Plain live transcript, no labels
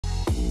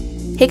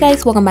Hey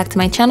guys, welcome back to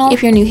my channel.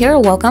 If you're new here,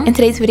 welcome. In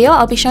today's video,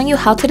 I'll be showing you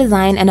how to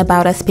design an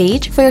About Us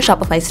page for your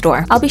Shopify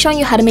store. I'll be showing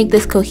you how to make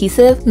this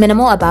cohesive,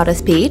 minimal About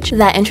Us page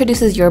that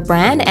introduces your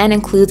brand and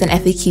includes an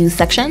FAQ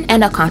section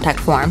and a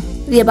contact form.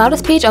 The About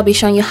Us page I'll be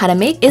showing you how to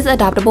make is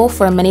adaptable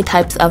for many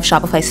types of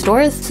Shopify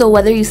stores, so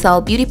whether you sell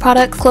beauty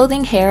products,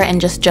 clothing, hair, and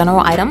just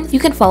general items,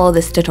 you can follow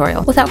this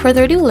tutorial. Without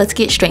further ado, let's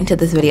get straight into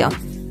this video.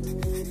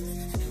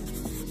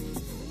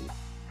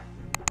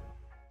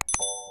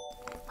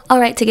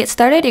 Alright, to get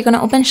started, you're going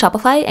to open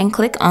Shopify and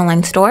click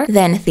Online Store,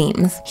 then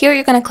Themes. Here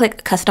you're going to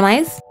click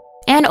Customize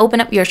and open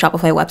up your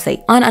Shopify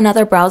website. On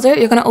another browser,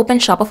 you're going to open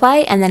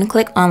Shopify and then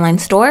click Online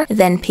Store,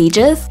 then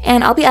Pages,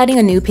 and I'll be adding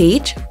a new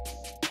page.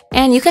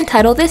 And you can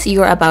title this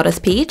your About Us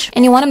page,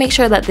 and you want to make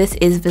sure that this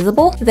is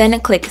visible, then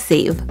click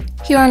Save.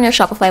 Here on your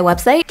Shopify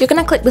website, you're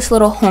going to click this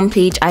little home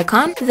page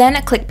icon,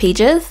 then click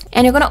Pages,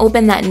 and you're going to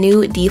open that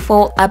new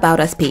default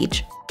About Us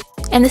page.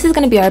 And this is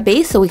going to be our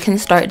base so we can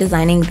start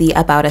designing the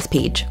About Us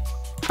page.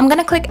 I'm going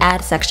to click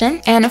Add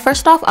Section, and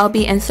first off, I'll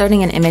be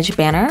inserting an image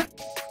banner.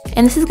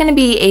 And this is going to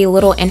be a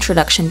little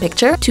introduction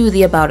picture to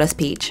the About Us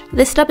page.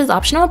 This step is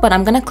optional, but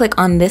I'm going to click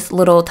on this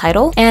little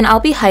title, and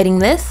I'll be hiding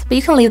this, but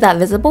you can leave that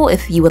visible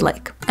if you would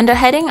like. Under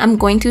heading, I'm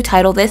going to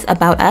title this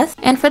About Us,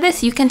 and for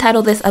this, you can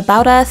title this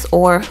About Us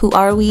or Who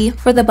Are We.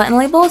 For the button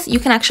labels, you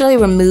can actually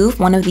remove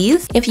one of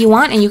these if you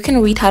want, and you can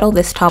retitle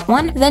this top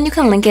one. Then you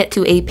can link it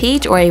to a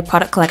page or a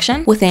product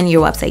collection within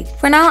your website.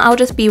 For now, I'll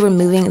just be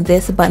removing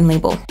this button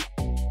label.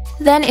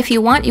 Then if you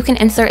want, you can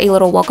insert a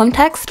little welcome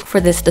text for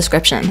this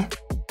description.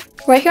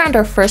 Right here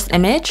under first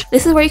image,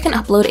 this is where you can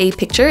upload a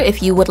picture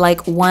if you would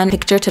like one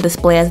picture to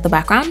display as the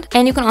background.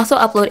 And you can also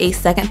upload a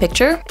second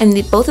picture, and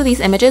both of these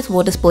images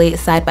will display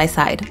side by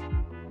side.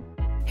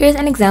 Here's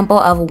an example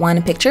of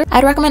one picture.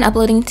 I'd recommend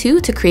uploading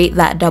two to create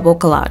that double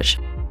collage.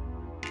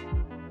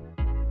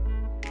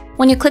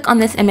 When you click on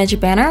this image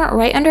banner,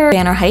 right under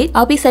banner height,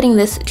 I'll be setting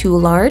this to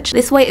large.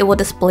 This way it will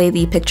display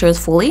the pictures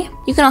fully.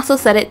 You can also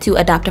set it to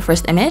adapt to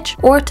first image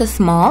or to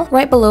small.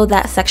 Right below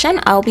that section,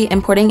 I'll be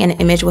importing an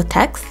image with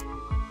text.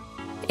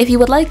 If you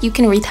would like, you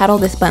can retitle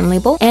this button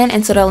label and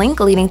insert a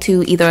link leading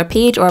to either a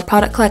page or a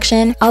product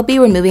collection. I'll be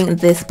removing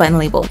this button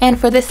label. And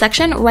for this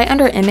section, right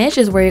under image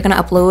is where you're going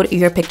to upload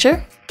your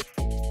picture.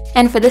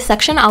 And for this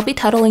section, I'll be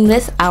titling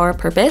this Our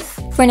Purpose.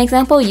 For an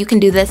example, you can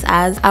do this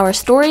as Our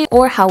Story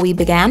or How We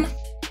Began.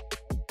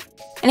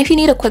 And if you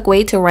need a quick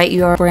way to write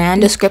your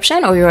brand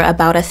description or your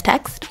About Us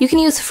text, you can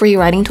use free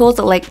writing tools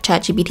like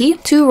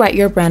ChatGPT to write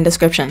your brand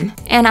description.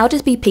 And I'll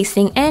just be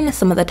pasting in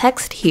some of the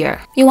text here.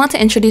 You want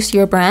to introduce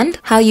your brand,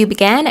 how you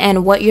began,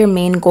 and what your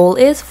main goal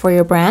is for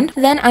your brand.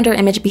 Then under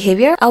image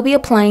behavior, I'll be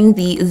applying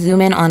the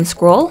zoom in on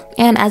scroll.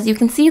 And as you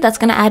can see, that's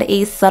going to add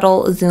a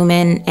subtle zoom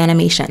in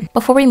animation.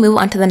 Before we move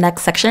on to the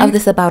next section of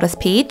this About Us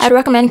page, I'd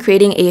recommend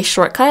creating a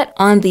shortcut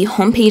on the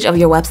homepage of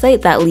your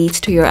website that leads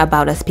to your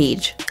About Us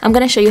page. I'm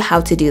going to show you how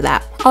to do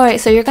that.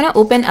 Alright, so you're going to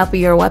open up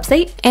your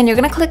website and you're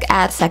going to click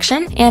Add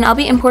Section, and I'll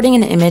be importing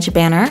an image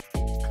banner.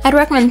 I'd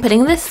recommend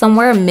putting this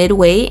somewhere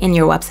midway in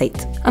your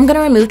website. I'm going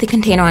to remove the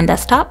container on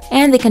desktop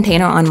and the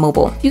container on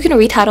mobile. You can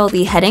retitle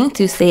the heading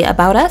to say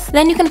About Us,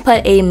 then you can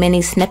put a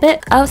mini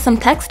snippet of some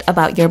text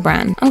about your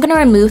brand. I'm going to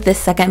remove this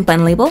second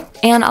button label,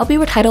 and I'll be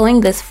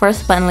retitling this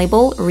first button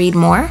label Read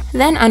More.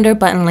 Then under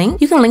button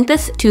link, you can link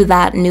this to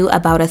that new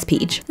About Us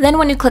page. Then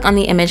when you click on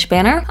the image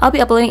banner, I'll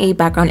be uploading a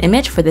background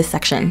image for this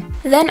section.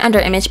 Then under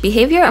image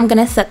behavior, I'm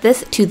going to set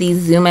this to the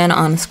zoom in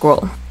on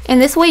scroll. And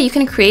this way you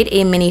can create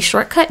a mini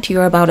shortcut to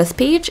your About Us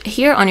page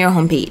here on your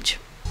homepage.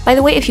 By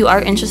the way, if you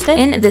are interested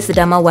in this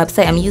demo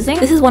website I'm using,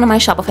 this is one of my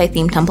Shopify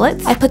theme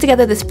templates. I put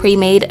together this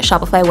pre-made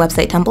Shopify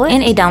website template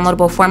in a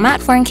downloadable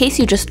format for in case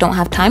you just don't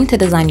have time to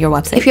design your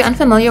website. If you're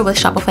unfamiliar with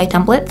Shopify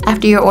templates,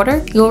 after your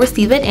order, you'll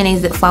receive it in a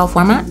zip file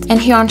format. And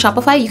here on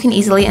Shopify, you can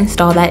easily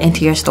install that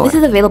into your store. This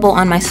is available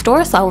on my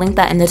store, so I'll link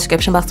that in the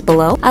description box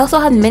below. I also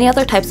have many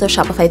other types of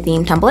Shopify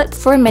theme templates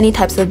for many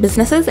types of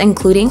businesses,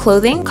 including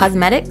clothing,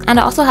 cosmetics, and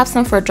I also have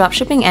some for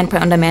dropshipping and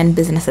print-on-demand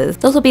businesses.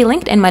 Those will be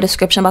linked in my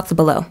description box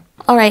below.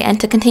 Alright, and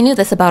to continue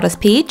this About Us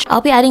page,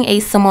 I'll be adding a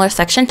similar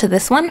section to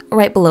this one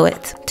right below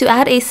it. To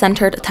add a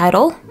centered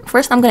title,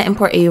 first I'm going to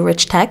import a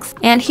rich text,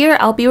 and here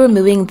I'll be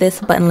removing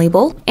this button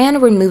label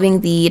and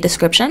removing the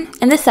description.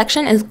 And this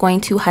section is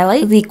going to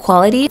highlight the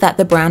quality that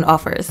the brand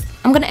offers.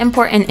 I'm going to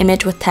import an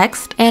image with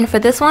text, and for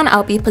this one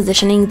I'll be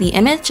positioning the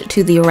image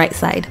to the right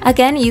side.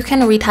 Again, you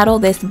can retitle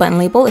this button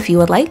label if you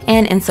would like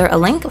and insert a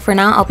link. For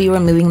now, I'll be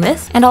removing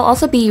this, and I'll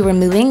also be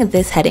removing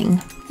this heading.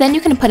 Then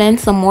you can put in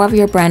some more of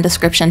your brand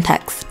description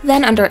text.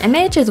 Then under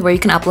image is where you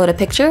can upload a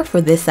picture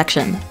for this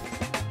section.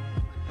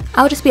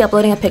 I'll just be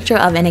uploading a picture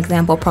of an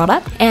example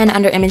product, and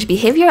under image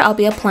behavior, I'll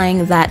be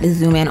applying that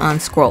zoom in on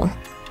scroll.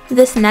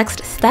 This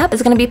next step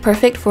is going to be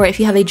perfect for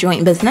if you have a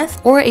joint business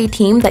or a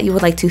team that you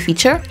would like to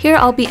feature. Here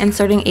I'll be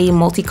inserting a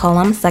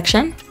multi-column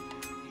section.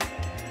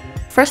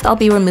 First, I'll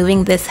be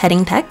removing this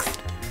heading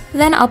text.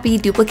 Then I'll be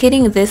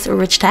duplicating this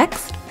rich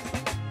text.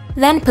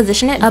 then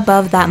position it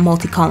above that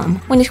multi-column.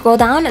 When you scroll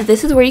down,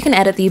 this is where you can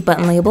edit the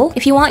button label.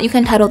 If you want, you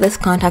can title this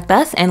Contact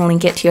Us and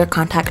link it to your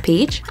contact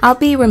page. I'll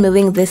be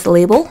removing this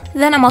label.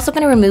 Then I'm also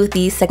going to remove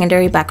the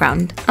secondary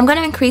background. I'm going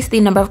to increase the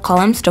number of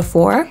columns to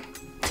 4.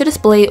 To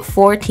display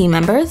 4 team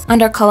members.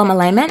 Under column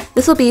alignment,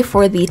 this will be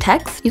for the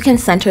text. You can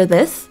center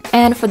this.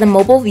 And for the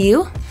mobile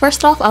view,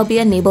 first off, I'll be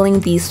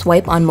enabling the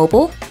swipe on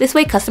mobile. This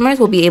way customers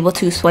will be able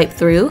to swipe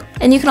through.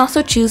 And you can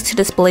also choose to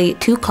display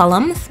 2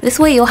 columns. This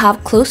way you'll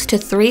have close to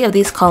 3 of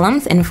these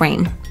columns in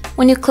frame.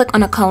 When you click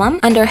on a column,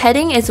 under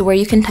heading is where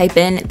you can type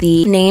in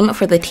the name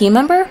for the team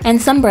member,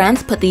 and some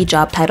brands put the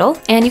job title,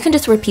 and you can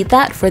just repeat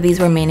that for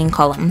these remaining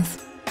columns.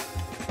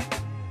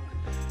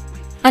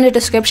 Under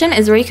description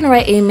is where you can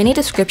write a mini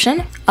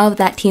description of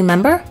that team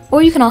member,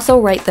 or you can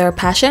also write their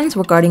passions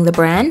regarding the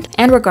brand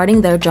and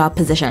regarding their job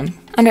position.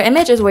 Under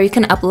image is where you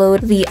can upload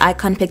the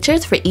icon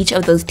pictures for each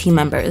of those team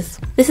members.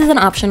 This is an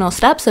optional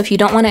step, so if you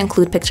don't want to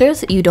include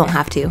pictures, you don't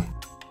have to.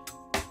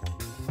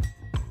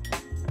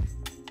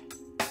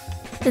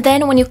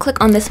 Then when you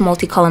click on this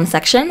multi-column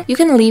section, you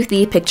can leave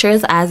the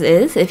pictures as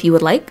is if you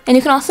would like, and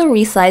you can also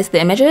resize the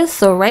images.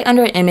 So right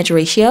under image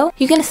ratio,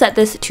 you can set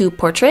this to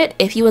portrait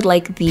if you would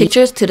like the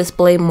pictures to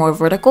display more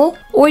vertical,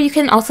 or you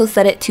can also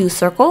set it to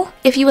circle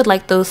if you would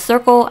like those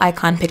circle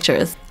icon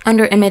pictures.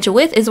 Under image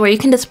width is where you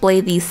can display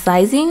the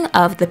sizing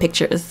of the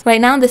pictures. Right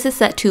now this is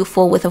set to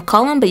full width of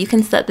column, but you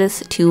can set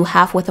this to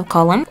half width of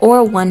column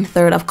or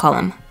 1/3 of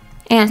column.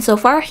 And so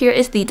far, here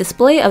is the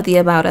display of the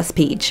About Us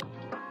page.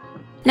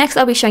 Next,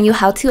 I'll be showing you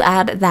how to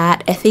add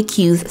that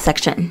FAQs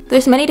section.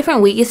 There's many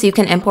different ways you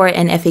can import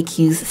an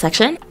FAQs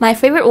section. My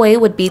favorite way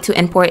would be to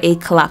import a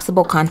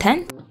collapsible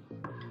content.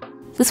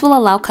 This will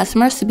allow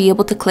customers to be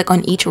able to click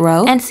on each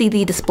row and see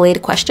the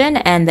displayed question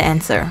and the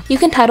answer. You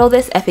can title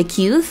this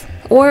FAQs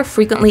or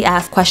frequently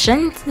asked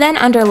questions. Then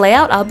under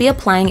layout, I'll be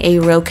applying a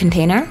row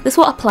container. This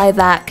will apply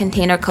that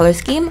container color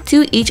scheme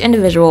to each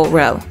individual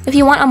row. If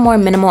you want a more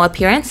minimal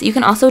appearance, you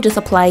can also just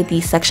apply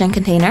the section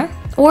container.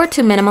 Or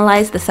to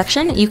minimize the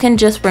section, you can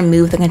just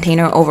remove the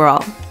container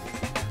overall.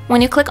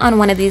 When you click on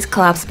one of these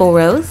collapsible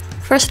rows,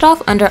 first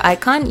off, under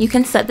icon, you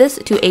can set this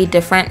to a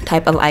different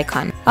type of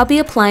icon. I'll be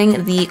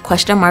applying the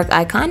question mark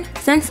icon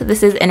since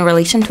this is in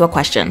relation to a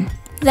question.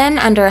 Then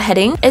under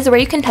heading is where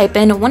you can type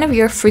in one of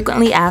your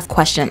frequently asked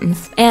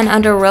questions. And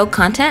under row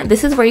content,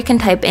 this is where you can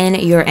type in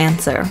your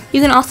answer.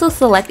 You can also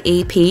select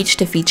a page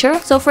to feature.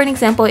 So for an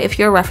example, if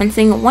you're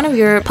referencing one of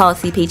your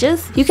policy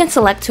pages, you can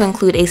select to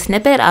include a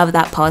snippet of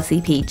that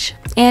policy page.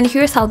 And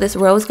here's how this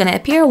row is going to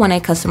appear when a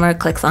customer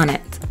clicks on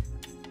it.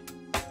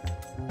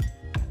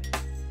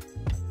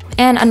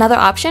 And another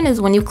option is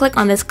when you click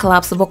on this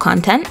collapsible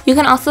content, you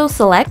can also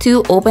select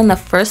to open the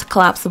first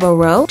collapsible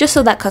row just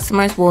so that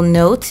customers will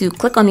know to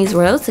click on these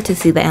rows to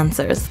see the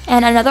answers.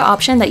 And another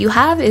option that you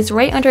have is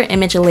right under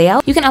image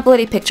layout, you can upload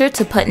a picture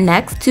to put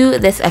next to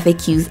this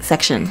FAQs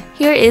section.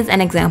 Here is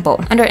an example.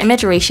 Under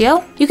image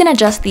ratio, you can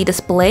adjust the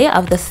display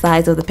of the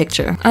size of the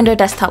picture. Under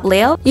desktop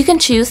layout, you can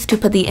choose to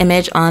put the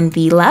image on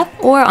the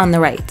left or on the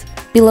right.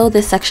 Below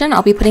this section,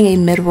 I'll be putting a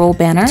mid-roll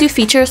banner to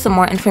feature some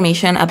more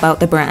information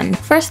about the brand.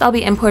 First, I'll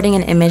be importing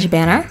an image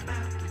banner.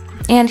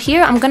 And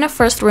here, I'm gonna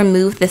first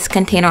remove this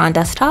container on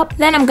desktop,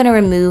 then I'm gonna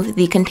remove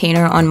the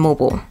container on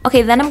mobile.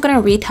 Okay, then I'm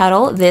gonna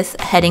retitle this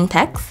heading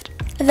text.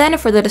 Then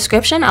for the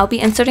description, I'll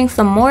be inserting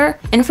some more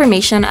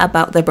information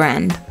about the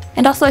brand.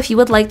 And also, if you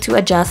would like to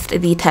adjust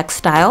the text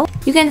style,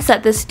 you can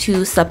set this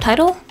to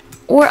subtitle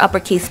or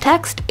uppercase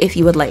text if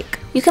you would like.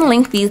 You can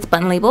link these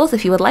button labels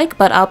if you would like,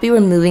 but I'll be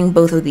removing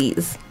both of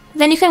these.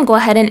 Then you can go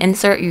ahead and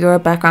insert your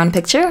background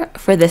picture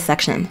for this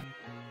section.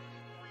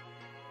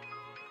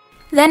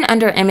 Then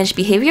under image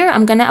behavior,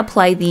 I'm gonna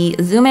apply the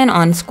zoom in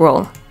on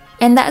scroll.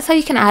 And that's how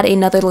you can add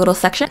another little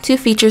section to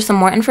feature some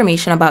more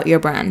information about your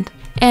brand.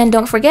 And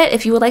don't forget,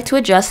 if you would like to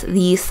adjust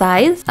the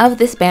size of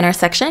this banner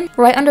section,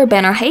 right under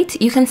banner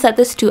height, you can set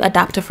this to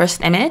adapt to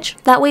first image.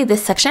 That way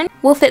this section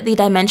will fit the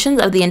dimensions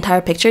of the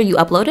entire picture you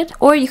uploaded,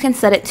 or you can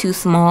set it to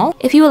small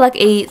if you would like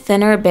a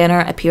thinner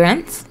banner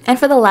appearance. And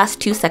for the last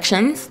 2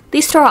 sections,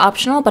 these 2 are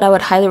optional, but I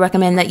would highly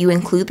recommend that you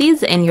include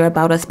these in your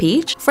About Us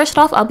page. First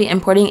off, I'll be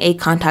importing a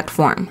contact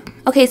form.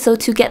 Okay, so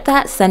to get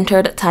that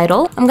centered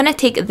title, I'm gonna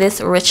take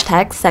this rich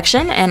text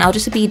section and I'll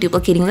just be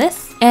duplicating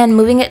this and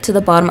moving it to the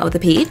bottom of the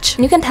page.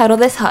 You can title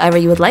this however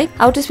you would like.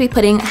 I'll just be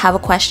putting "Have a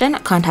question?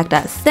 Contact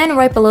us." Then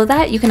right below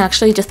that, you can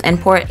actually just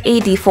import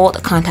a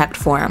default contact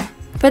form.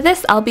 For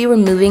this, I'll be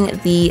removing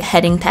the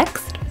heading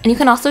text, and you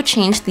can also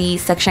change the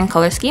section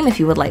color scheme if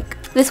you would like.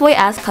 This way,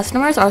 as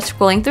customers are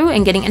scrolling through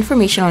and getting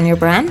information on your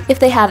brand, if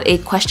they have a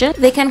question,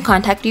 they can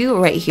contact you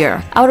right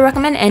here. I would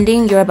recommend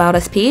ending your About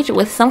Us page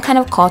with some kind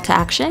of call to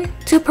action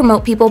to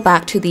promote people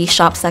back to the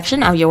shop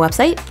section of your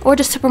website, or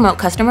just to promote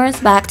customers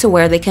back to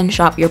where they can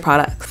shop your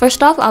products.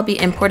 First off, I'll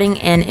be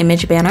importing an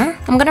image banner.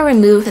 I'm gonna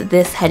remove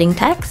this heading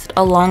text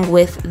along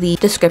with the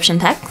description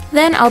text.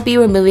 Then I'll be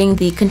removing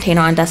the container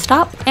on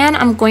desktop, and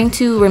I'm going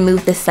to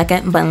remove this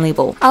second button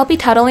label. I'll be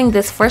titling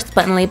this first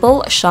button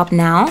label "Shop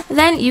Now."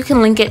 Then you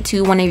can link it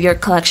to one of your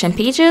collection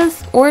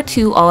pages or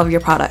to all of your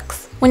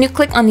products. When you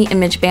click on the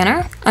image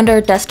banner, under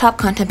desktop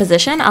content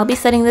position, I'll be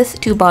setting this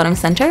to bottom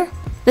center.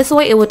 This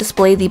way it will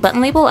display the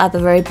button label at the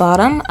very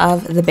bottom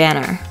of the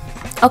banner.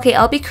 Okay,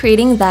 I'll be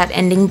creating that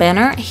ending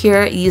banner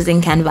here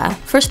using Canva.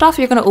 First off,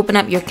 you're going to open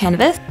up your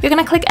canvas. You're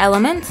going to click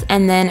elements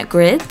and then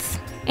grids.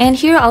 And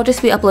here I'll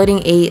just be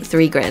uploading a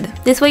 3 grid.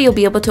 This way you'll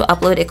be able to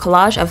upload a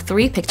collage of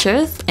 3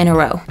 pictures in a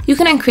row. You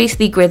can increase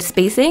the grid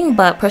spacing,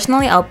 but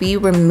personally I'll be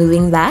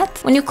removing that.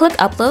 When you click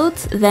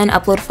uploads, then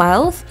upload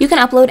files, you can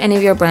upload any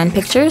of your brand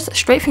pictures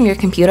straight from your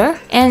computer,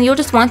 and you'll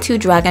just want to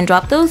drag and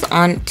drop those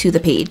onto the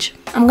page.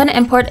 I'm going to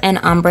import an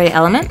ombre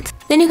element.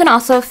 Then you can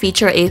also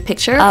feature a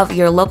picture of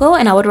your logo,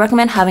 and I would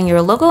recommend having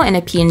your logo in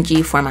a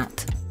PNG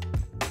format.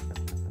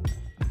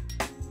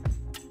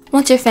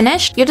 Once you're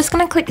finished, you're just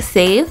going to click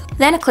save,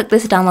 then click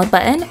this download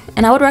button,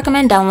 and I would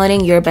recommend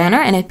downloading your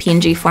banner in a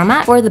PNG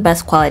format for the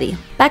best quality.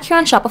 Back here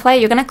on Shopify,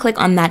 you're going to click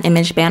on that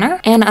image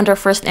banner, and under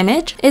first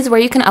image is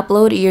where you can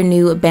upload your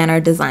new banner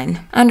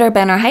design. Under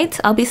banner height,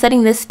 I'll be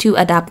setting this to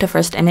adapt to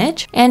first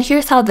image, and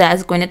here's how that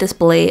is going to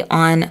display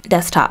on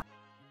desktop.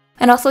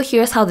 And also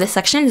here's how this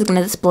section is going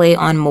to display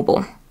on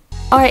mobile.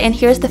 Alright, and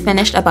here's the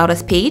finished About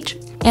Us page.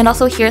 And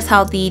also here's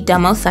how the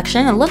demo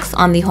section looks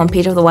on the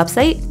homepage of the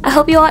website. I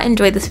hope you all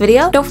enjoyed this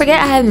video. Don't forget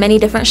I have many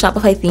different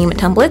Shopify theme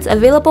templates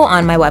available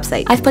on my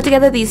website. I've put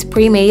together these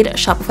pre-made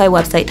Shopify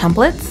website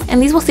templates,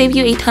 and these will save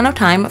you a ton of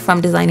time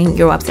from designing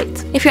your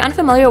website. If you're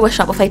unfamiliar with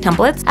Shopify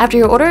templates, after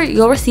your order,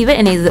 you'll receive it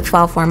in a zip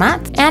file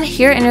format, and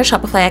here in your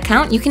Shopify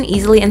account, you can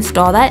easily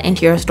install that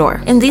into your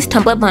store. In these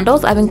template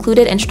bundles, I've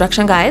included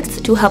instruction guides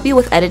to help you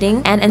with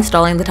editing and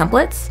installing the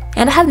templates.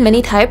 And I have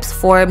many types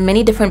for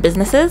many different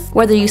businesses,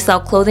 whether you sell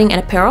clothing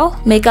and apparel,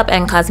 makeup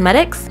and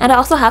cosmetics, and I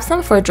also have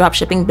some for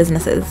dropshipping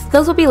businesses.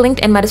 Those will be linked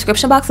in my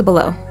description box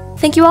below.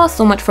 Thank you all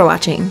so much for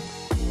watching.